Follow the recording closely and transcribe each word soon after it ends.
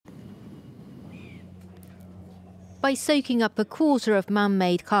By soaking up a quarter of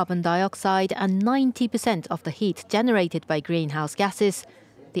man-made carbon dioxide and 90% of the heat generated by greenhouse gases,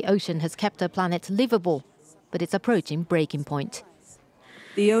 the ocean has kept our planet livable, but it's approaching breaking point.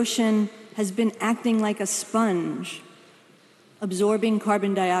 The ocean has been acting like a sponge, absorbing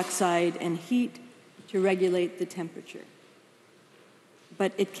carbon dioxide and heat to regulate the temperature.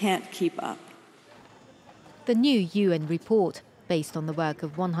 But it can't keep up. The new UN report, based on the work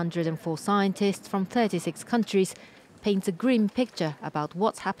of 104 scientists from 36 countries, paints a grim picture about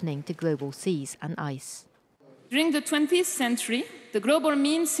what's happening to global seas and ice. During the 20th century, the global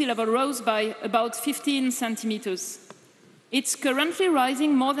mean sea level rose by about 15 centimeters. It's currently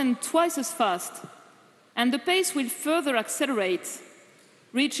rising more than twice as fast, and the pace will further accelerate,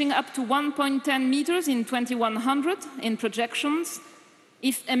 reaching up to 1.10 meters in 2100 in projections,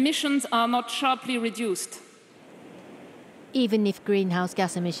 if emissions are not sharply reduced. Even if greenhouse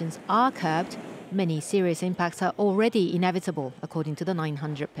gas emissions are curbed, many serious impacts are already inevitable, according to the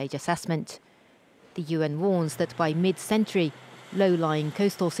 900-page assessment. The UN warns that by mid-century, low-lying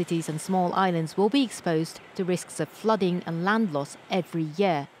coastal cities and small islands will be exposed to risks of flooding and land loss every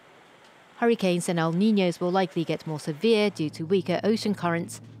year. Hurricanes and El Niños will likely get more severe due to weaker ocean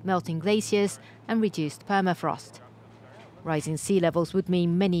currents, melting glaciers and reduced permafrost. Rising sea levels would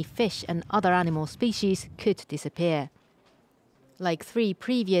mean many fish and other animal species could disappear. Like 3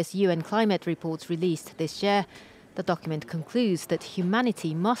 previous UN climate reports released this year, the document concludes that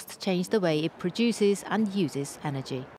humanity must change the way it produces and uses energy.